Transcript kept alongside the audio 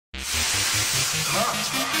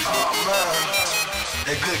Oh man,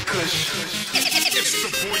 that good kush. It's the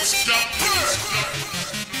boy Stop.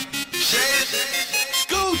 Jaye,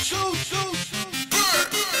 Scoot.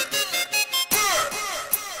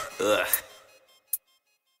 Ugh.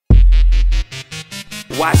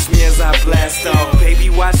 Watch me as I blast off. Baby,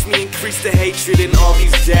 watch me increase the hatred in all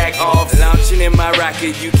these jag-offs. Launching in my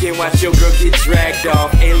rocket, you can't watch your girl get dragged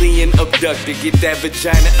off. Alien abducted, get that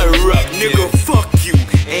vagina erupt. Nigga, fuck you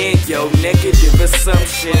and your negative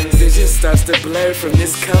assumptions. Vision starts to blur from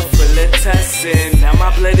this cup full of tussin'. Now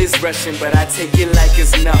my blood is rushing, but I take it like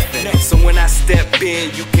it's nothing. So when I step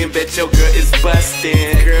in, you can bet your girl is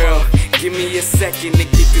bustin'. Girl, give me a second to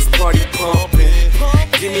get this party pumping.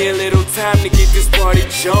 Give me a little time to get this party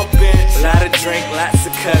jumping. A lot of drink, lots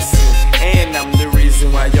of cussing, and I'm the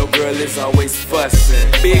reason why your girl is always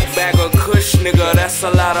fussing. Big bag of kush, nigga, that's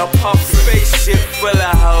a lot of puffin'. Spaceship full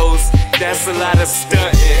of hoes, that's a lot of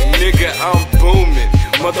stuntin'. Nigga, I'm booming,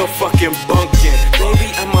 motherfucking bunkin'.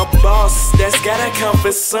 Baby, I'm a boss, that's gotta count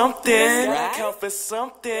for something. Gotta count for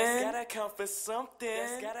something. Gotta count for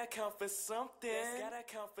something. Gotta count for something. Gotta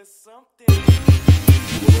count for something.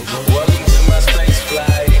 Welcome to my space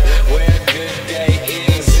flight, where a good day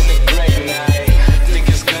ends in a great night. Think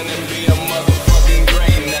it's gonna be a motherfucking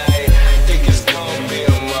great night. Think it's gonna be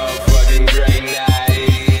a motherfucking great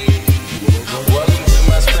night. Welcome to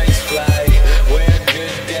my space flight, where a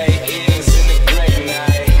good day ends in a great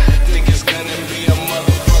night. Think it's gonna be a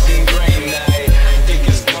motherfucking great night. Think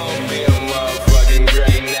it's gonna be a motherfucking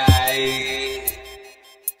great night.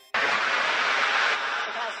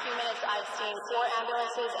 I've seen 4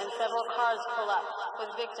 ambulances and several cars pull up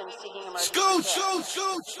with victims seeking emergency care.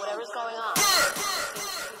 Whatever's going on, seems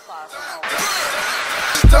too far from home.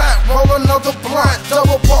 Start roll another blunt,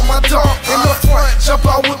 double pump my dunk in the front, jump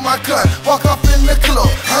out with my gun, walk off in the club,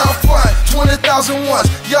 have fun. 20,000 ones,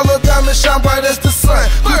 yellow diamond shine bright as the sun.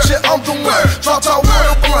 Gucci, I'm the one, drop out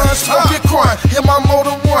with a blunt, smoke it crime, hit my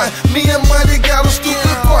motor run. Me and money got a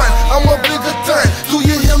stupid fun. I'm a bigger thing, do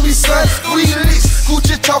you hear me, son? Release.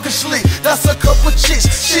 Gucci talking slick, that's a couple chicks.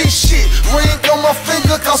 Shit, ring on my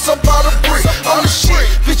finger, cost about a brick. I'm the shit,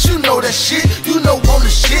 bitch, you know that shit. You know I'm the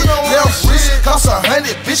shit. Left wrist, cost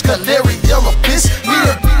 100, bitch, canary yellow piss. Me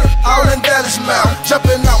and all in Dallas mouth,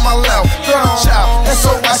 jumping out my lounge. Third child, and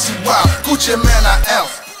so I see wow. Gucci man, I out.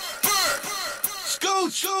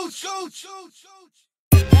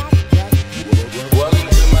 Welcome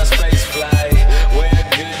to my space flight, where a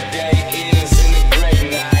good day ends in a great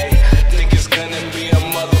night. Think it's gonna be a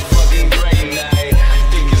motherfucking great night.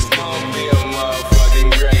 Think it's gonna be a motherfucking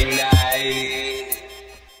great night.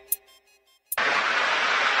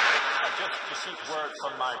 I just received word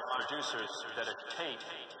from my producers that a tape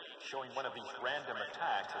showing one of these random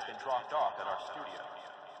attacks has been dropped off at our studio.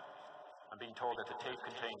 I'm being told that the tape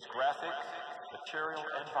contains graphic, material,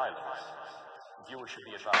 and violence. Viewers should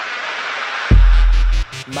be advised.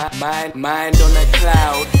 Mind on a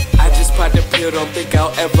cloud. I just popped a pill, don't think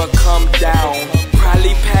I'll ever come down.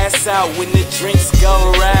 Probably pass out when the drinks go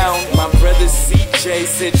around. My brother CJ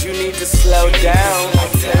said you need to slow down. I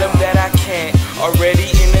tell him that I can't, already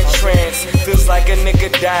in a trance. Feels like a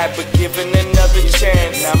nigga died, but given another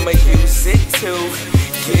chance, I'ma use it to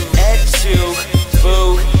get at you.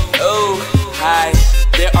 Boo, ooh, hi.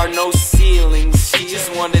 There are no ceilings, she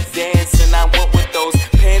just wanna dance, and I want what those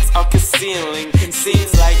pants are concealing.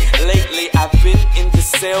 Seems like lately I've been in the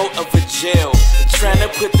cell of a jail, trying to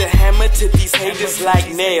put the hammer to these haters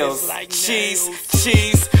like nails. Cheese,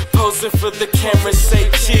 posing for the camera, say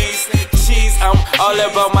cheese. I'm all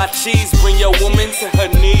about my cheese, bring your woman to her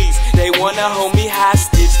knees. They wanna hold me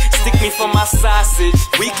hostage, stick me for my sausage.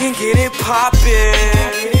 We can get it poppin', we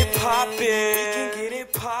can get it poppin', we can get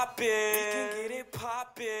it poppin', we can get it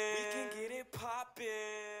poppin', we can get it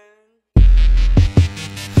poppin'.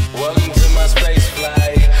 Welcome to my space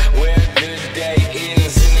flight.